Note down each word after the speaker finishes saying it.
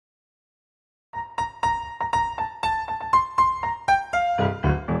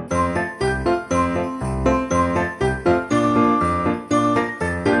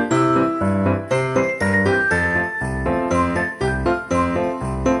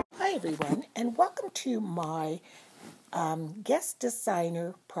everyone, and welcome to my guest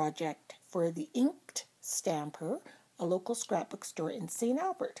designer project for the Inked Stamper, a local scrapbook store in St.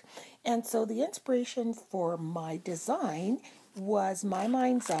 Albert. And so the inspiration for my design was My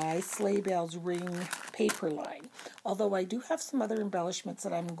Mind's Eye Sleigh Bells Ring paper line. Although I do have some other embellishments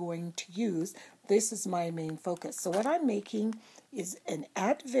that I'm going to use, this is my main focus. So what I'm making is an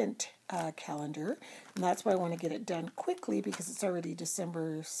Advent calendar, and that's why I want to get it done quickly because it's already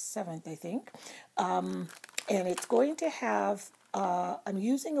December 7th, I think. And it's going to have, I'm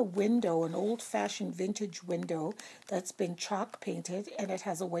using a window, an old-fashioned vintage window that's been chalk painted, and it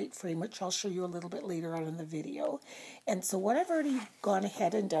has a white frame, which I'll show you a little bit later on in the video. And so what I've already gone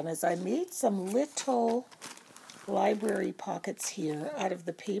ahead and done is I made some little library pockets here out of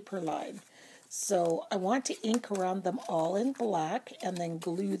the paper line. So I want to ink around them all in black and then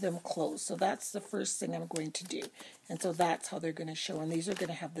glue them closed. So that's the first thing I'm going to do. And so that's how they're going to show. And these are going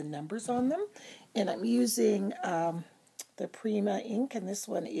to have the numbers on them. And I'm using the Prima ink, and this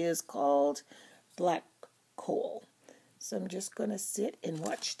one is called Black Coal. So I'm just going to sit and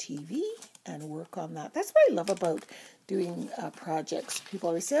watch TV and work on that. That's what I love about doing projects. People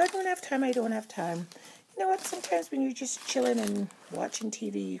always say, I don't have time, I don't have time. You know what, sometimes when you're just chilling and watching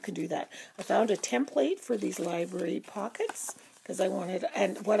TV, you can do that. I found a template for these library pockets because I wanted,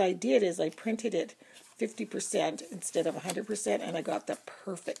 and what I did is I printed it 50% instead of 100%, and I got the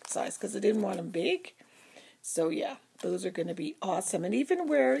perfect size because I didn't want them big. So yeah, those are going to be awesome. And even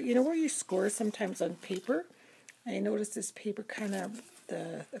where, you know, where you score sometimes on paper, I noticed this paper kind of,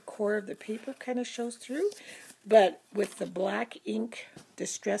 the core of the paper kind of shows through. But with the black ink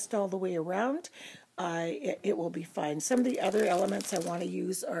distressed all the way around, it will be fine. Some of the other elements I want to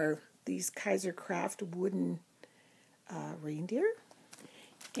use are these Kaiser Craft wooden reindeer.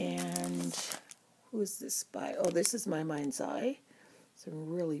 And who is this by? Oh, this is My Mind's Eye.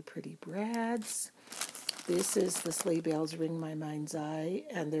 Some really pretty brads. This is the Sleigh Bells Ring My Mind's Eye,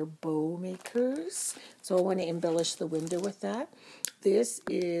 and they're bow makers. So I want to embellish the window with that. This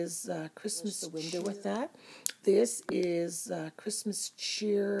is Christmas window with that. This is Christmas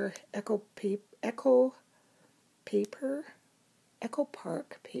cheer Echo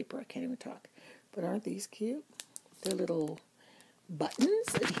Park paper. I can't even talk. But aren't these cute? They're little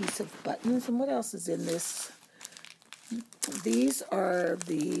buttons, adhesive buttons. And what else is in this? These are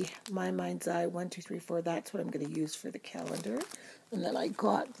the My Mind's Eye 1, 2, 3, 4. That's what I'm going to use for the calendar. And then I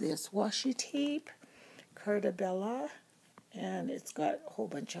got this washi tape, Carta Bella, and it's got a whole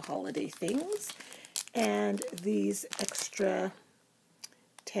bunch of holiday things. And these extra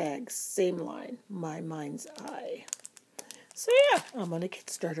tags, same line, My Mind's Eye. So yeah, I'm going to get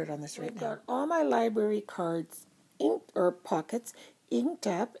started on this right now. I've got all my library cards inked, or pockets, inked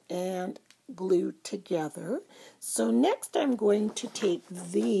up and glued together. So next I'm going to take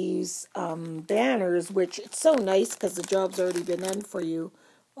these banners, which it's so nice because the job's already been done for you,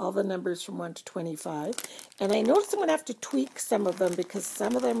 all the numbers from 1 to 25. And I noticed I'm going to have to tweak some of them because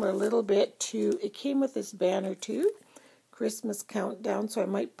some of them are a little bit too, it came with this banner too, Christmas countdown, so I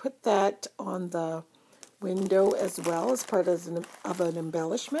might put that on the window as well as part of an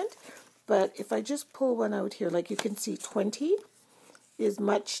embellishment. But if I just pull one out here, like you can see 20 is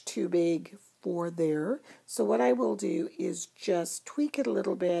much too big for there. So what I will do is just tweak it a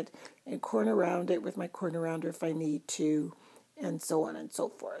little bit and corner round it with my corner rounder if I need to, and so on and so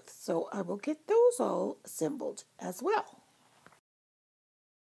forth. So I will get those all assembled as well.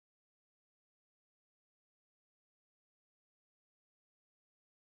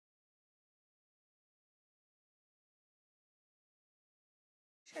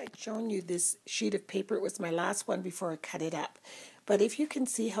 I'd shown you this sheet of paper. It was my last one before I cut it up. But if you can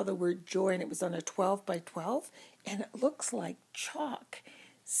see how the word joy, and it was on a 12 by 12, and it looks like chalk.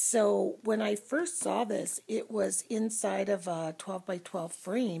 So when I first saw this, it was inside of a 12 by 12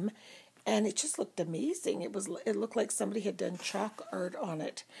 frame, and it just looked amazing. It looked like somebody had done chalk art on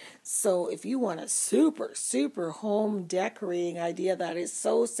it. So if you want a super, super home decorating idea that is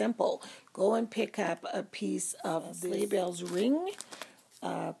so simple, go and pick up a piece of Sleigh Bells Ring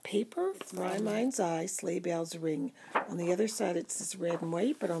paper, My Mind's Eye Sleigh Bells Ring. On the other side it's this red and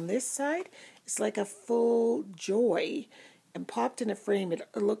white, but on this side it's like a full joy, and popped in a frame. It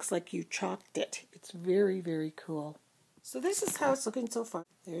looks like you chalked it. It's very, very cool. So this is how it's looking so far.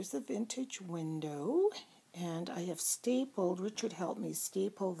 There's the vintage window, and I have stapled, Richard helped me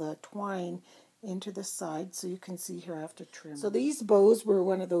staple the twine into the side, so you can see here I have to trim. So these bows were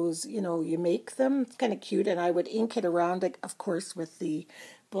one of those, you know, you make them, it's kind of cute, and I would ink it around, like, of course, with the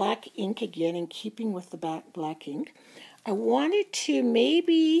black ink again, in keeping with the black ink. I wanted to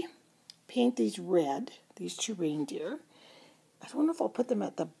maybe paint these red, these two reindeer, I don't know if I'll put them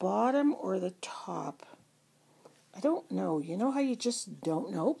at the bottom or the top. I don't know. You know how you just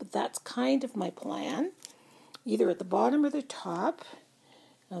don't know? But that's kind of my plan. Either at the bottom or the top.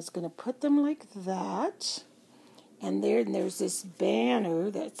 I was going to put them like that. And there's this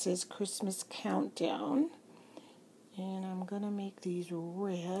banner that says Christmas Countdown. And I'm going to make these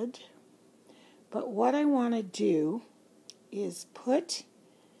red. But what I want to do is put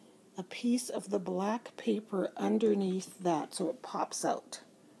a piece of the black paper underneath that so it pops out.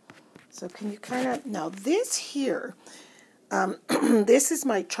 So can you kind of, now this here, this is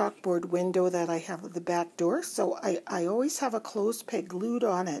my chalkboard window that I have at the back door. So I always have a clothes peg glued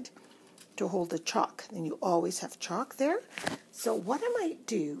on it to hold the chalk. Then you always have chalk there. So what I might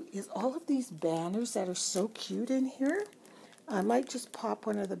do is all of these banners that are so cute in here, I might just pop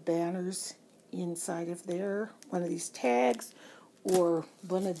one of the banners inside of there, one of these tags, or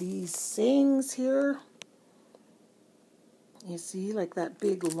one of these sayings here. You see, like that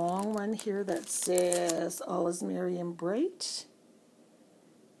big long one here that says, all is merry and bright.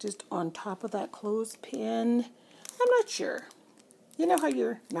 Just on top of that clothespin. I'm not sure. You know how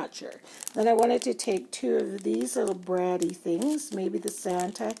you're not sure. Then I wanted to take two of these little bratty things, maybe the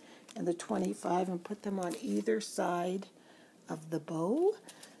Santa and the 25, and put them on either side of the bow.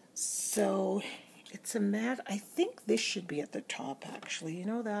 So it's a mat. I think this should be at the top, actually. You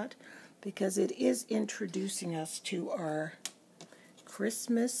know that? Because it is introducing us to our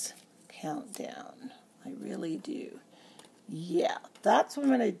Christmas countdown. I really do. Yeah, that's what I'm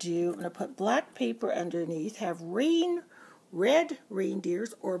going to do. I'm going to put black paper underneath, have red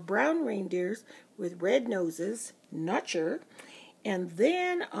reindeers or brown reindeers with red noses, not sure. And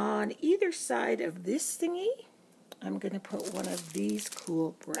then on either side of this thingy, I'm going to put one of these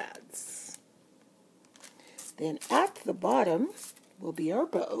cool brads. Then at the bottom will be our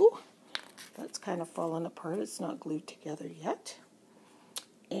bow. That's kind of fallen apart. It's not glued together yet.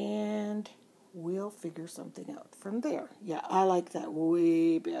 And we'll figure something out from there. Yeah, I like that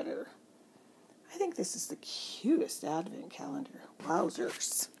way better. I think this is the cutest advent calendar.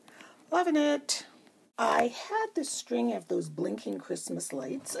 Wowzers. Loving it. I had this string of those blinking Christmas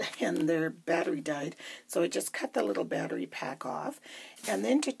lights and their battery died, so I just cut the little battery pack off. And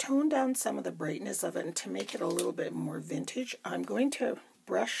then to tone down some of the brightness of it and to make it a little bit more vintage, I'm going to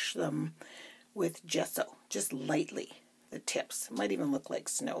brush them with gesso, just lightly. The tips. Might even look like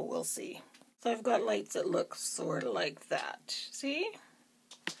snow, we'll see. So I've got lights that look sort of like that. See?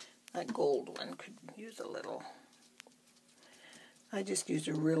 That gold one could use a little. I just use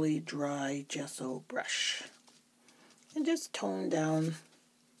a really dry gesso brush. And just tone down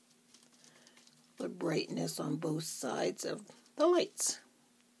the brightness on both sides of the lights.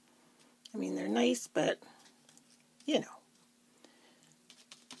 I mean, they're nice, but, you know.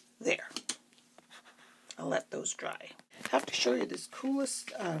 There. I'll let those dry. I have to show you this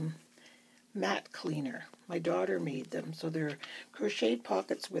coolest mat cleaner. My daughter made them. So they're crochet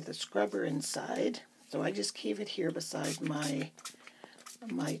pockets with a scrubber inside. So I just keep it here beside my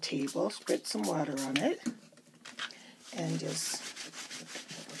table. Spritz some water on it. And just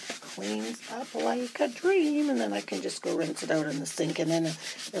cleans up like a dream. And then I can just go rinse it out in the sink. And then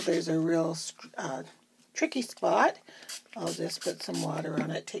if there's a real tricky spot, I'll just put some water on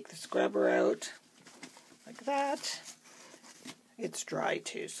it. Take the scrubber out. Like that. It's dry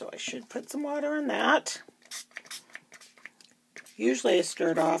too, so I should put some water on that. Usually I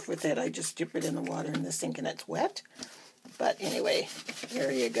start off with it, I just dip it in the water in the sink and it's wet. But anyway,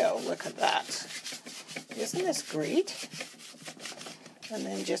 there you go. Look at that. Isn't this great? And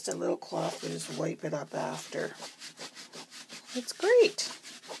then just a little cloth to just wipe it up after. It's great.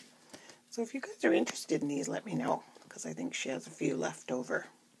 So if you guys are interested in these, let me know, because I think she has a few left over.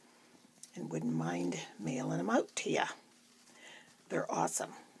 And wouldn't mind mailing them out to you. They're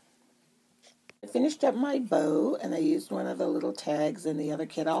awesome. I finished up my bow, and I used one of the little tags in the other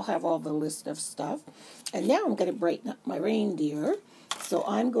kit. I'll have all the list of stuff. And now I'm going to brighten up my reindeer. So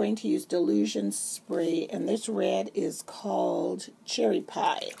I'm going to use Delusion Spray, and this red is called Cherry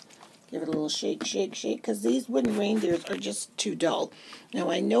Pie. Give it a little shake, shake, shake, because these wooden reindeers are just too dull. Now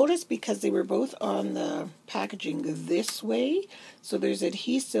I noticed because they were both on the packaging this way, so there's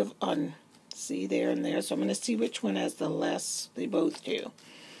adhesive on, see, there and there, so I'm going to see which one has the less. They both do.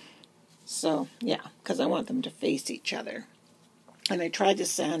 So, yeah, because I want them to face each other. And I tried to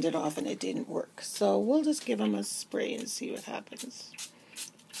sand it off and it didn't work. So we'll just give them a spray and see what happens.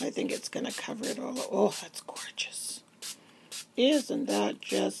 I think it's going to cover it all. Oh, that's gorgeous. Isn't that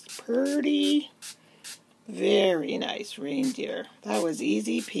just pretty? Very nice reindeer. That was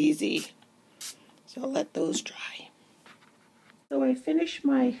easy peasy. So I'll let those dry. So I finished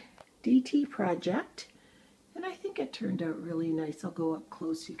my DT project. And I think it turned out really nice. I'll go up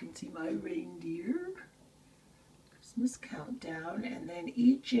close so you can see my reindeer. Christmas countdown, and then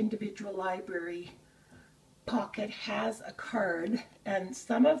each individual library pocket has a card, and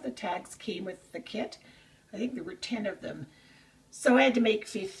some of the tags came with the kit. I think there were 10 of them. So I had to make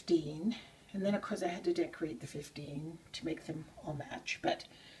 15, and then of course I had to decorate the 15 to make them all match, but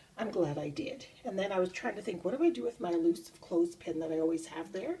I'm glad I did. And then I was trying to think, what do I do with my elusive clothespin that I always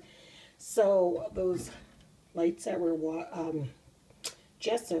have there? So those lights that were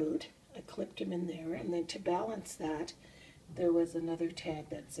gessoed, I clipped them in there, and then to balance that, there was another tag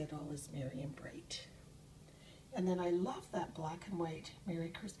that said all is merry and bright. And then I love that black and white Merry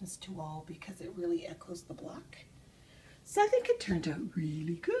Christmas to all because it really echoes the black. So I think it turned out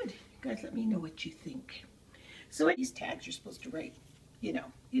really good. You guys let me know what you think. So at these tags you're supposed to write, you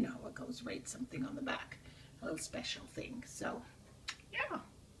know how it goes, write something on the back, a little special thing. So yeah,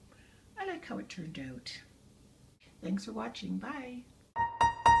 I like how it turned out. Thanks for watching. Bye.